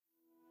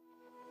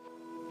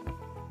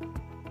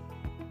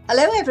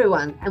Hello,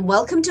 everyone, and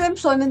welcome to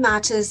Employment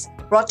Matters,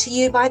 brought to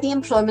you by the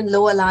Employment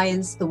Law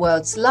Alliance, the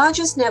world's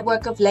largest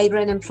network of labor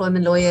and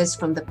employment lawyers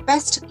from the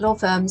best law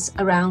firms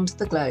around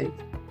the globe.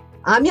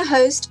 I'm your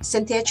host,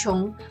 Cynthia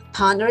Chung,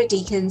 partner at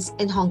Deakins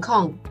in Hong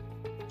Kong.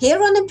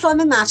 Here on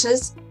Employment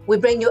Matters, we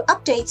bring you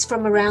updates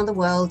from around the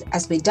world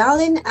as we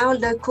dial in our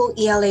local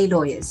ELA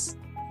lawyers.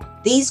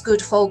 These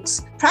good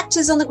folks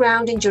practice on the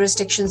ground in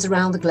jurisdictions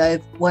around the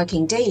globe,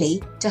 working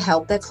daily to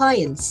help their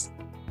clients.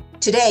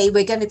 Today,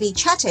 we're going to be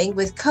chatting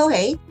with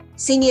Kohei,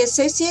 Senior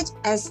Associate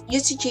at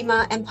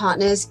Utsujima and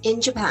Partners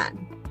in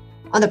Japan.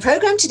 On the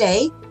program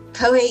today,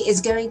 Kohei is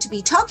going to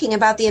be talking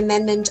about the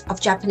amendment of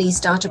Japanese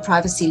data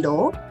privacy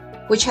law,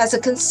 which has a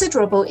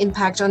considerable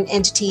impact on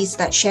entities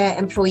that share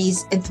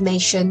employees'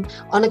 information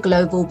on a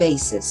global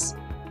basis.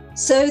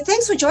 So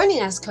thanks for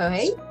joining us,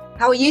 Kohei.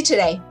 How are you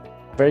today?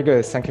 Very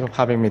good. Thank you for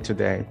having me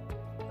today.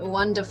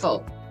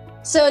 Wonderful.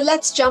 So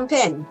let's jump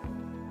in.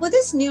 For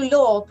this new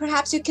law,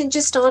 perhaps you can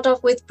just start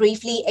off with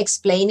briefly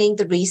explaining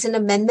the recent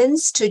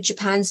amendments to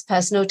Japan's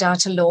personal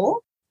data law.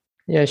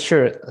 Yeah,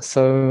 sure.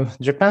 So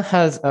Japan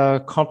has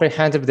a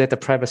comprehensive data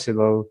privacy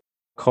law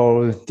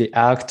called the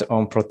Act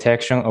on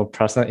Protection of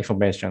Personal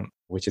Information,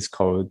 which is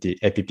called the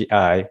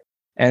APPI.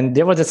 And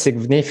there was a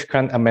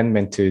significant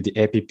amendment to the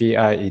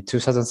APPI in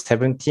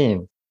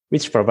 2017,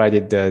 which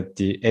provided that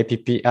the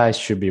APPI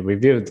should be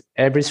reviewed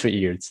every 3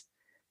 years.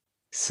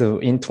 So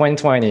in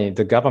 2020,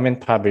 the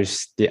government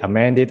published the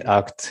amended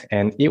act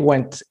and it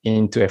went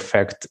into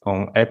effect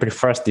on April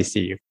 1st this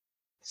year.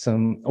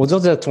 So although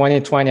the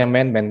 2020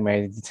 amendment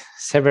made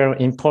several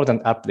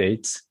important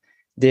updates,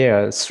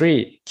 there are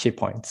 3 key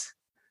points.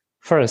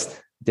 First,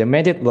 the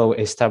amended law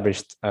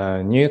established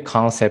a new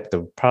concept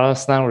of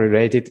personal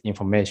related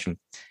information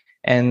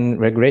and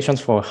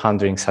regulations for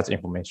handling such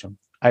information.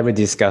 I will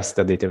discuss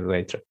the details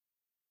later.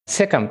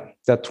 Second,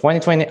 the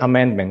 2020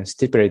 amendment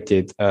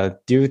stipulated a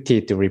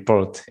duty to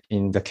report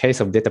in the case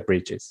of data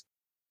breaches.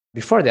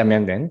 Before the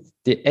amendment,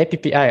 the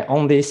APPI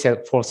only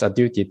set forth a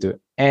duty to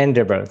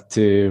endeavor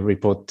to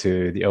report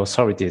to the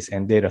authorities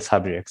and data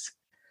subjects.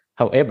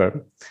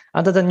 However,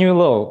 under the new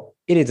law,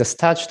 it is a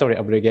statutory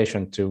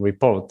obligation to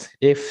report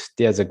if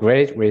there's a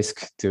great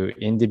risk to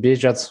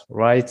individuals'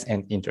 rights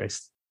and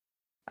interests.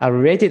 A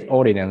related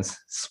ordinance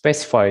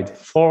specified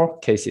 4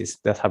 cases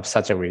that have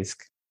such a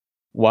risk.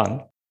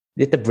 1.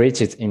 Data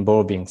breaches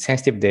involving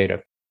sensitive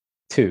data.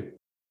 2.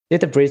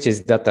 Data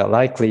breaches that are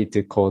likely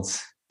to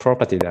cause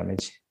property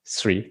damage.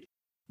 3.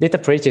 Data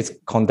breaches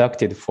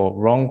conducted for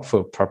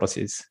wrongful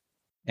purposes.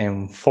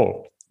 And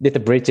 4. Data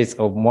breaches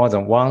of more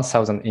than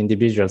 1,000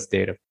 individuals'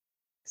 data.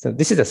 So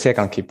this is the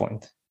second key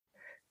point.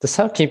 The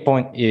third key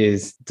point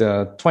is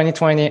the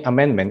 2020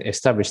 amendment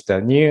established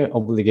a new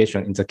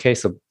obligation in the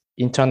case of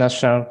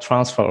international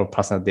transfer of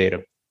personal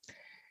data.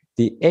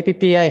 The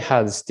APPI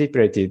has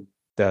stipulated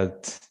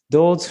that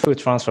those who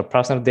transfer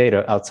personal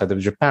data outside of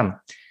Japan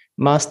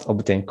must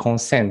obtain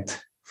consent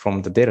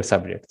from the data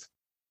subject.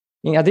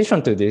 In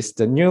addition to this,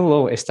 the new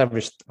law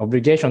established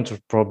obligation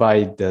to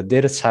provide the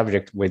data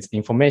subject with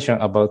information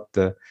about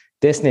the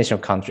destination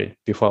country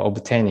before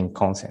obtaining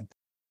consent.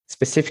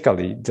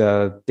 Specifically,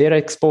 the data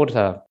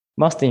exporter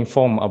must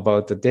inform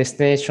about the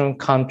destination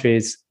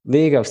country's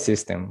legal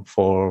system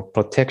for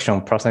protection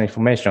of personal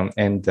information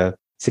and the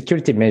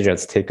security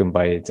measures taken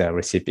by the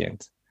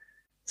recipient.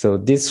 So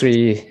these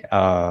 3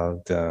 are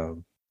the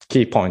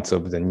key points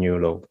of the new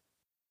law.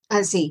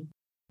 I see.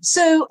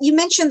 So you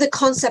mentioned the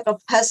concept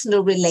of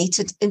personal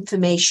related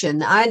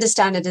information. I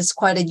understand it is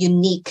quite a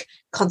unique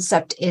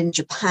concept in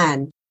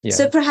Japan. Yeah.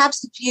 So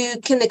perhaps if you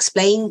can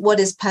explain what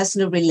is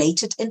personal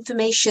related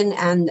information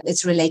and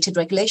its related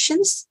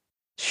regulations?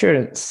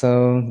 Sure.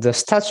 So the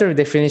statutory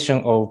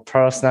definition of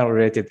personal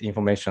related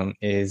information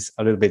is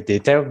a little bit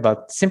detailed,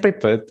 but simply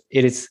put,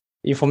 it is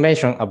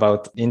information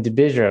about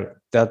individual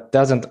that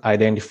doesn't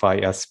identify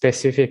a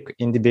specific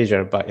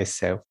individual by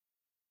itself.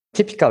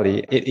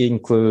 Typically, it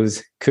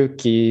includes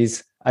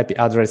cookies, IP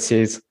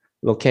addresses,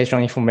 location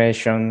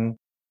information,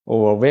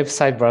 or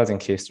website browsing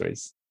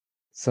histories.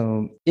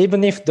 So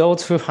even if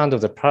those who handle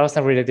the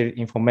personal related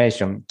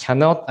information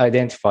cannot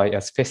identify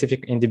a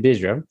specific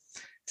individual,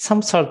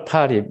 some third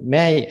party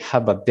may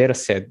have a data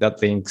set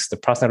that links the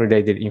personal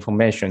related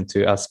information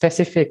to a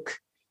specific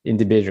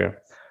individual.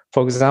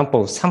 For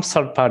example, some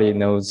third party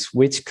knows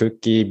which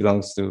cookie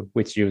belongs to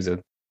which user.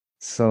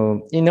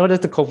 So in order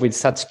to cope with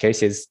such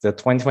cases, the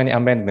 2020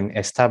 amendment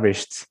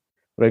established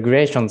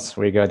regulations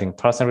regarding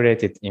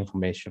personal-related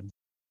information.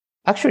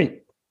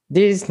 Actually,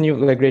 these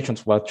new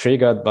regulations were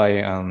triggered by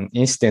an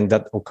incident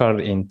that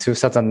occurred in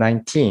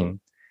 2019.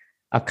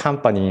 A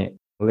company,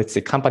 let's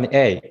say company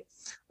A,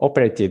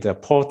 operated a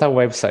portal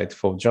website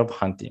for job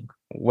hunting,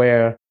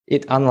 where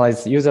it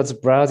analyzed users'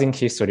 browsing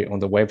history on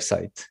the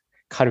website,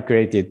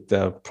 calculated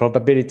the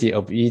probability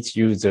of each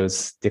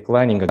user's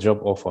declining a job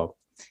offer,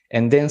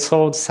 and then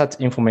sold such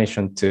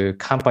information to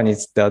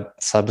companies that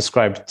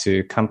subscribe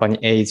to company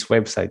A's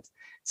website.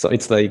 So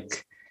it's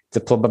like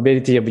the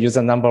probability of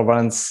user number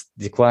 1's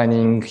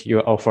declining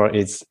your offer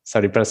is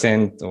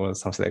 30% or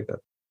something like that.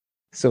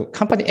 So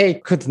company A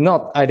could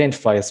not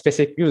identify a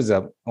specific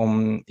user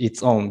on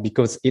its own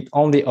because it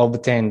only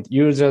obtained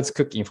users'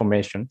 cookie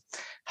information.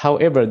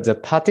 However, the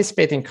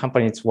participating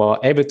companies were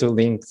able to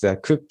link the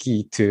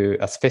cookie to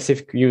a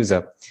specific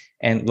user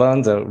and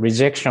learn the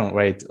rejection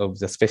rate of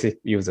the specific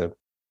user.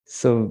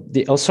 So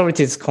the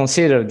authorities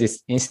considered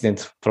this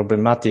incident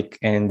problematic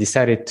and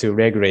decided to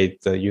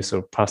regulate the use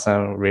of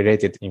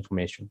personal-related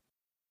information.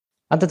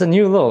 Under the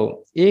new law,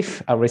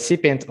 if a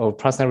recipient of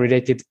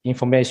personal-related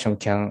information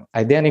can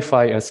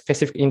identify a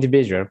specific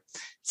individual,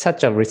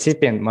 such a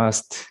recipient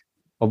must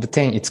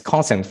obtain its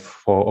consent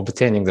for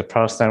obtaining the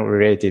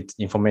personal-related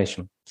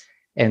information.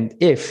 And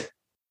if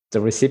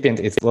the recipient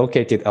is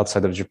located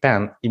outside of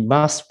Japan, it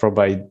must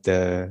provide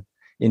the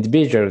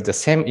individual the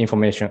same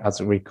information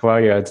as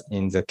required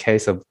in the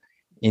case of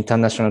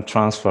international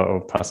transfer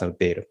of personal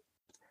data.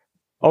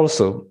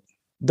 Also,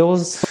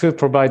 those who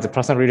provide the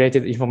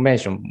personal-related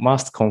information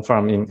must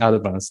confirm in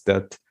advance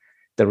that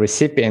the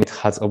recipient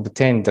has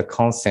obtained the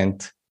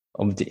consent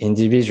of the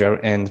individual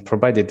and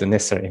provided the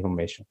necessary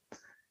information.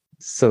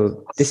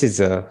 So this is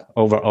the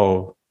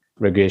overall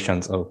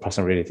regulations of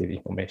personal-related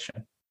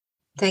information.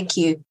 Thank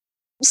you.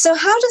 So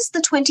how does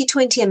the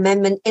 2020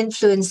 amendment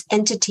influence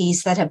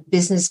entities that have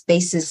business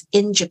bases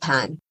in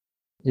Japan?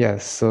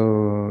 Yes,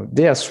 so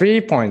there are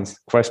 3 points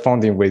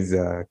corresponding with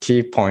the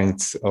key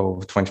points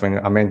of 2020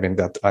 amendment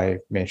that I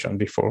mentioned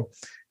before.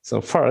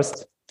 So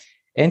first,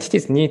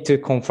 entities need to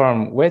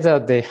confirm whether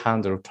they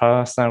handle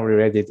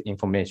personal-related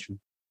information.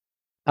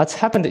 As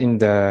happened in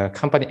the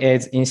company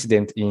A's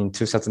incident in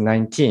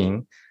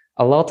 2019,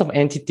 a lot of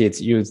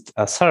entities used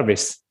a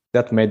service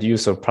that made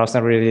use of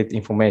personal-related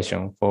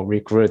information for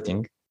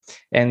recruiting,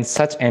 and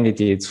such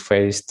entities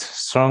faced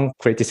strong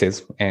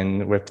criticism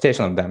and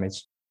reputational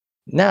damage.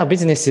 Now,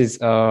 businesses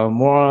are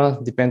more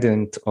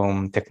dependent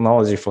on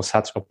technology for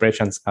such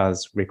operations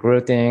as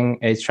recruiting,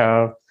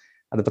 HR,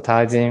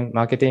 advertising,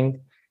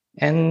 marketing,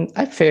 and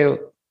I feel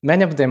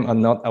many of them are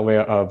not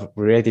aware of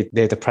related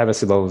data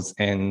privacy laws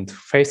and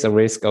face a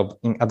risk of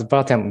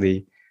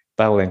inadvertently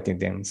violating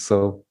them.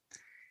 So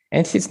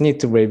entities need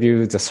to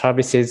review the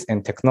services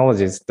and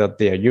technologies that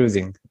they are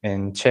using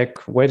and check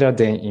whether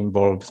they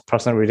involve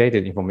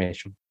personal-related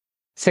information.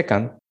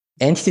 Second,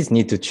 entities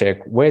need to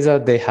check whether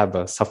they have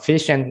a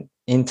sufficient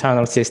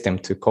internal system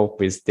to cope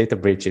with data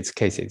breaches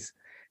cases.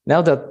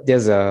 Now that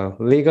there's a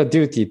legal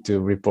duty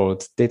to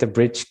report data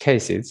breach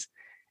cases,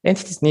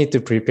 entities need to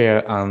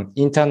prepare an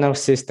internal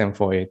system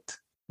for it,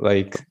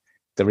 like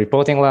the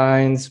reporting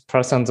lines,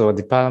 persons or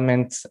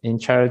departments in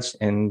charge,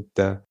 and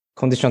the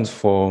conditions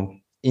for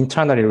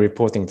internally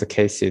reporting the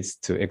cases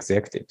to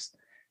executives.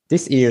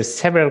 This year,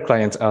 several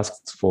clients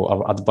asked for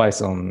our advice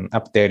on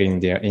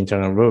updating their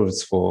internal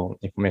rules for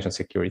information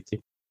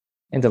security.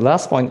 And the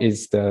last point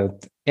is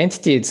that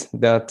entities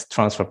that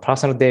transfer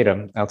personal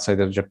data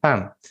outside of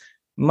Japan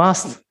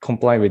must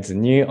comply with the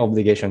new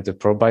obligation to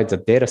provide the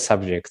data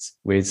subjects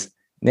with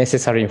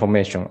necessary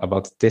information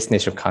about the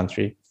destination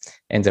country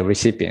and the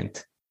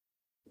recipient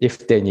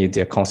if they need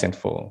their consent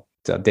for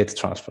the data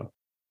transfer.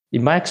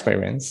 In my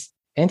experience,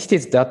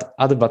 entities that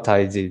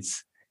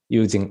advertise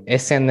using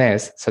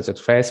SNS such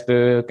as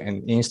Facebook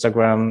and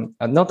Instagram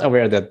are not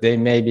aware that they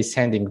may be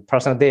sending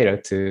personal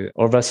data to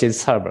overseas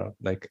server,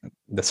 like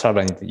the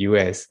server in the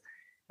US,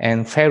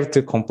 and fail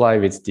to comply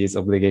with these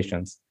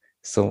obligations.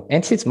 So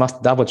entities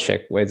must double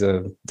check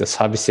whether the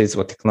services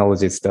or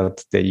technologies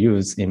that they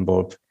use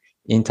involve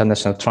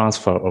international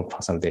transfer of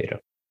personal data.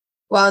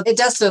 Well, it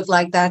does look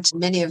like that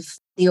many of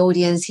the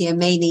audience here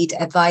may need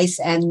advice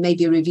and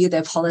maybe review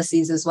their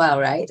policies as well,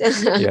 right?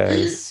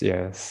 Yes.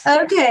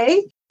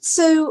 Okay.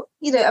 So,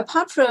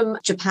 apart from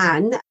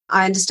Japan,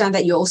 I understand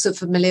that you're also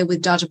familiar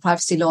with data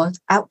privacy law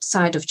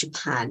outside of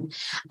Japan.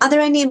 Are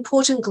there any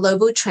important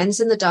global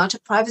trends in the data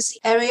privacy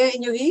area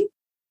in your view?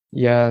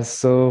 Yeah,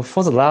 so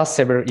for the last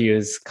several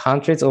years,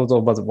 countries all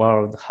over the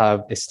world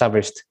have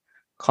established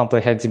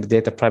comprehensive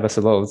data privacy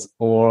laws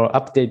or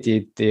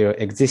updated their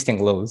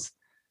existing laws.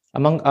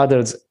 Among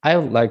others, I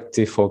would like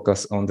to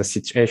focus on the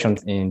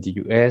situations in the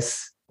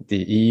US, the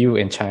EU,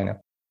 and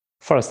China.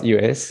 First,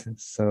 US.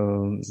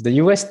 So the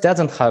US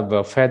doesn't have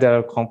a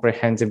federal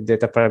comprehensive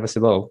data privacy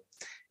law,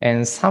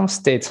 and some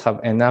states have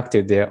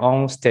enacted their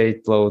own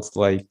state laws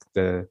like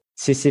the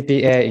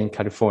CCPA in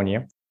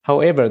California.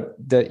 However,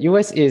 the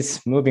US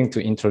is moving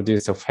to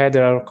introduce a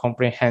federal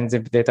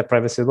comprehensive data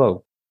privacy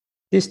law.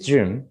 This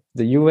June,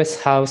 the US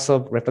House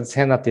of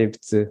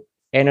Representatives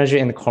Energy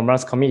and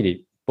Commerce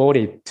Committee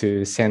voted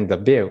to send a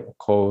bill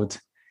called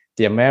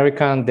the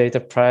American Data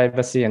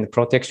Privacy and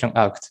Protection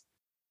Act,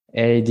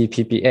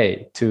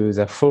 ADPPA, to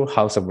the full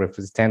House of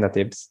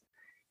Representatives.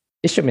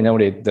 It should be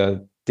noted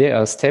that there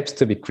are steps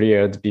to be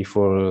cleared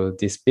before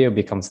this bill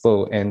becomes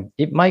law, and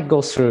it might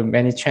go through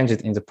many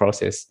changes in the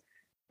process,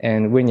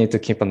 and we need to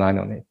keep an eye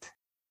on it.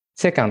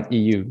 Second,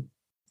 EU.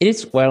 It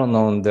is well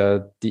known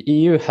that the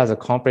EU has a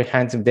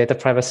comprehensive data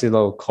privacy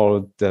law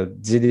called the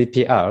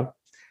GDPR.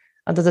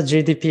 Under the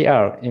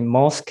GDPR, in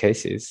most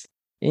cases,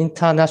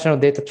 International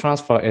data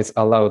transfer is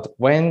allowed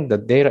when the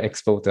data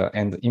exporter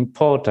and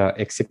importer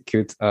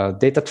execute a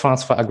data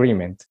transfer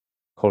agreement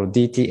called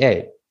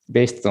DTA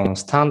based on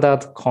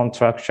standard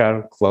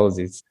contractual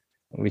clauses,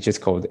 which is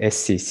called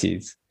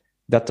SCCs,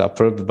 that are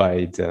approved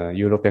by the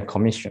European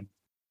Commission.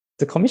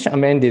 The Commission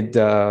amended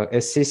the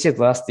SCC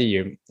last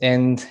year,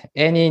 and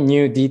any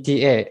new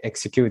DTA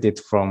executed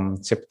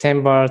from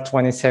September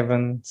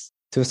 27,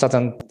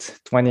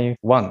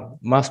 2021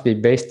 must be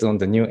based on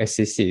the new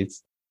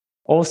SCCs.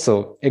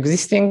 Also,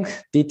 existing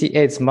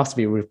DTAs must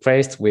be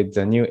replaced with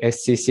the new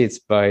SCCs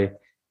by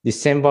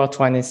December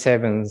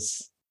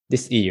 27th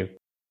this year.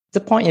 The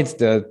point is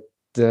that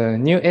the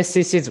new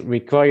SCCs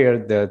require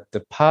that the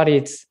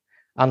parties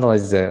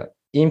analyze the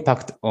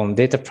impact on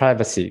data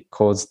privacy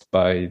caused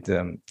by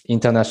the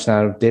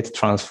international data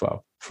transfer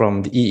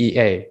from the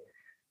EEA,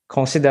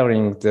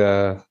 considering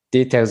the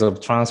details of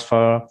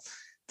transfer,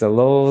 the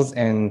laws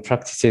and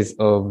practices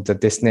of the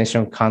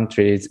destination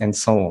countries, and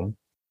so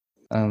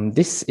on.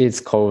 This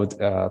is called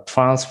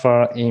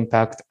Transfer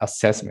Impact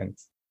Assessment,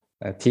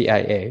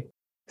 TIA.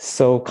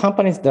 So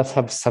companies that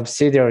have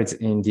subsidiaries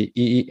in the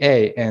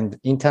EEA and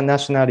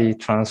internationally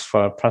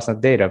transfer personal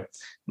data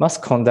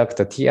must conduct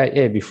a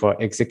TIA before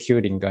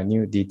executing a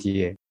new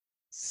DTA.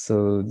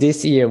 So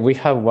this year, we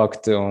have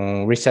worked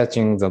on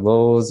researching the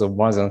laws of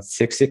more than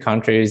 60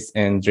 countries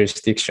and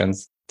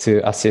jurisdictions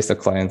to assist the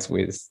clients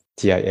with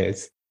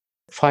TIAs.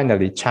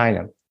 Finally,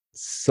 China.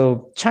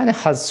 So China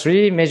has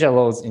three major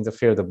laws in the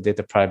field of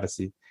data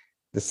privacy: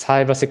 the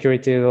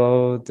cybersecurity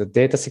law, the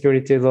data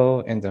security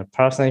law, and the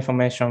personal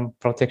information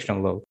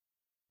protection law.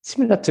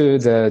 Similar to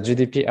the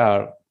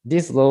GDPR,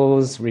 these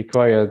laws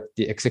require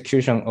the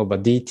execution of a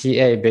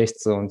DTA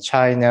based on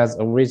China's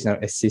original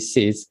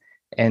SCCs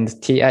and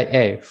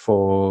TIA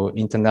for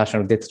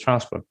international data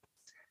transfer.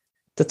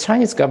 The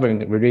Chinese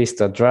government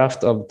released a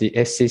draft of the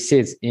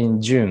SCCs in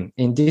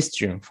this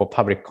June for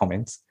public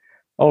comments.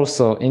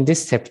 Also, in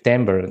this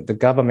September, the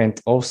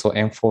government also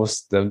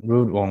enforced the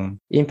rule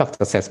on impact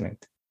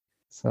assessment.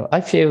 So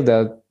I feel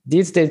that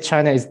these days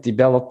China is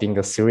developing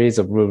a series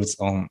of rules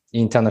on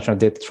international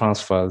data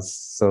transfers,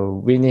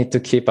 so we need to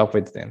keep up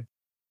with them.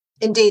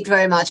 Indeed,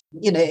 very much.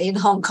 In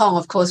Hong Kong,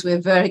 of course, we're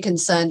very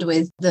concerned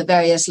with the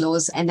various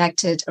laws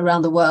enacted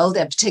around the world,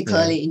 and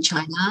particularly in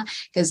China,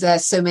 because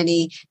there's so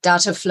many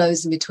data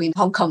flows in between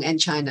Hong Kong and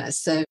China.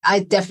 So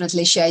I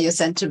definitely share your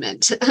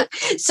sentiment.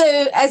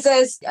 So as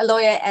a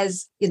lawyer,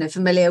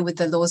 familiar with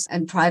the laws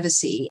and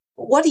privacy,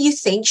 what do you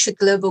think should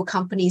global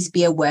companies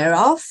be aware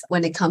of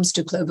when it comes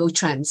to global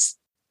trends?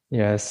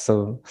 Yes,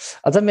 so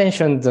as I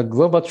mentioned, the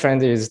global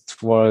trend is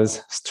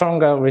towards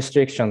stronger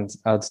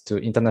restrictions as to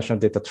international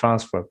data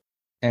transfer.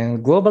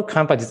 And global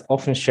companies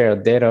often share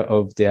data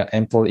of their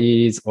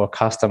employees or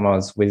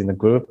customers within the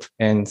group,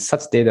 and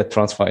such data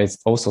transfer is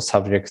also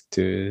subject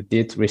to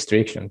these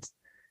restrictions.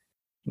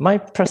 My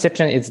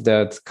perception is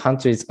that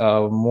countries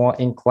are more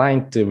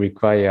inclined to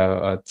require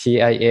a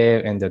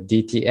TIA and a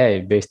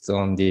DTA based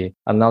on the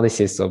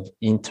analysis of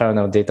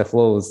internal data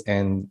flows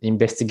and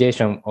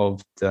investigation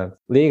of the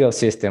legal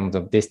systems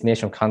of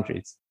destination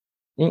countries.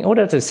 In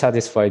order to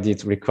satisfy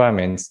these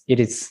requirements, it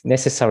is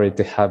necessary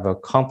to have a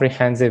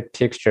comprehensive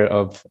picture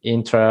of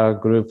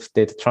intra-group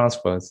data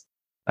transfers.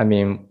 I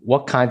mean,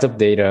 what kinds of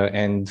data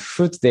and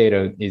whose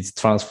data is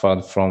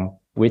transferred from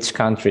which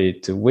country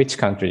to which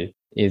country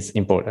is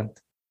important.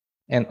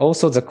 And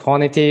also the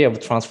quantity of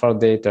transfer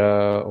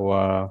data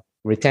or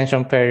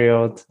retention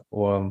period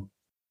or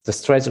the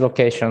storage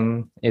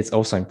location is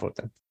also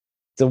important.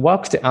 The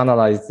work to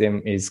analyze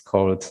them is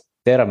called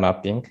data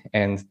mapping,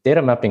 and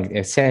data mapping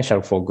is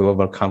essential for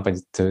global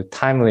companies to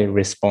timely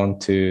respond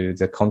to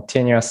the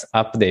continuous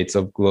updates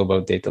of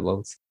global data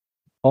laws.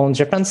 On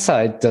Japan's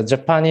side, the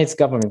Japanese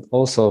government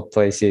also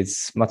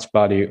places much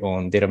value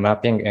on data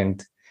mapping,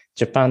 and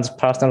Japan's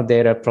Personal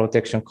Data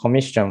Protection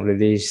Commission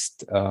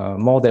released a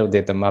model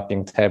data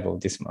mapping table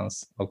this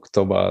month,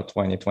 October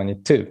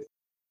 2022.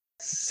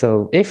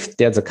 So if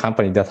there's a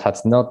company that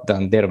has not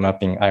done data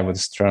mapping, I would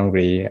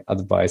strongly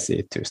advise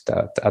it to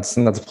start as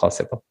soon as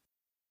possible.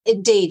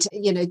 Indeed,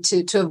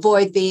 to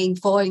avoid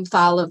falling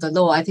foul of the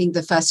law, I think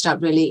the first step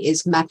really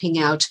is mapping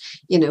out,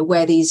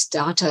 where these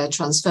data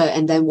transfer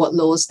and then what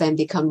laws then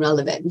become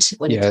relevant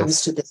when it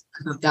comes to this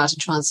kind of data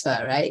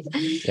transfer, right?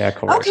 Yeah,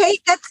 correct. Okay,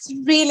 that's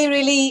really,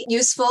 really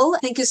useful.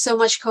 Thank you so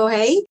much,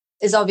 Kohei.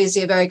 It's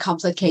obviously a very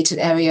complicated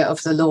area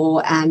of the law.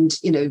 And,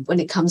 when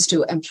it comes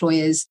to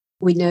employers,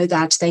 we know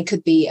that they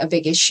could be a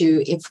big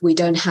issue if we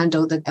don't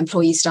handle the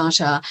employees'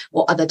 data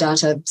or other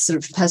data,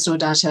 sort of personal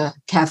data,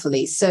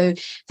 carefully. So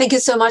thank you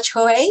so much,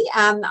 Kohei.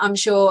 I'm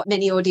sure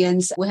many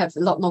audience will have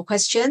a lot more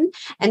questions.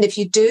 And if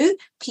you do,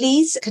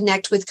 please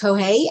connect with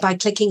Kohei by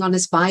clicking on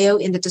his bio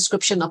in the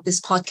description of this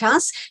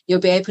podcast. You'll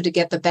be able to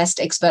get the best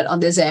expert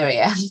on this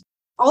area.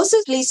 Also,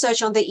 please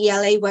search on the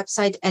ELA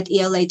website at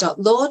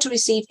ela.law to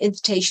receive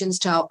invitations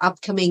to our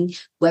upcoming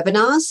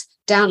webinars,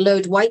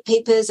 download white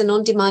papers and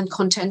on-demand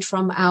content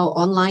from our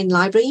online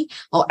library,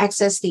 or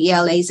access the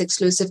ELA's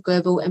exclusive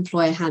Global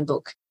Employer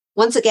Handbook.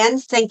 Once again,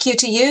 thank you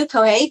to you,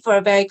 Kohei, for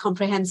a very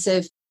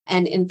comprehensive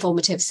and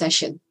informative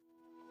session.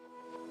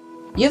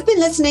 You've been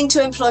listening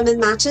to Employment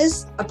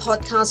Matters, a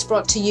podcast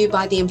brought to you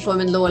by the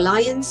Employment Law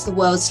Alliance, the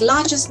world's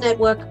largest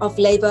network of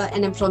labor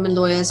and employment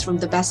lawyers from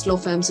the best law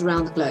firms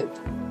around the globe.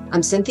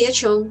 I'm Cynthia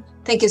Chung.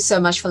 Thank you so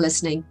much for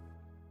listening.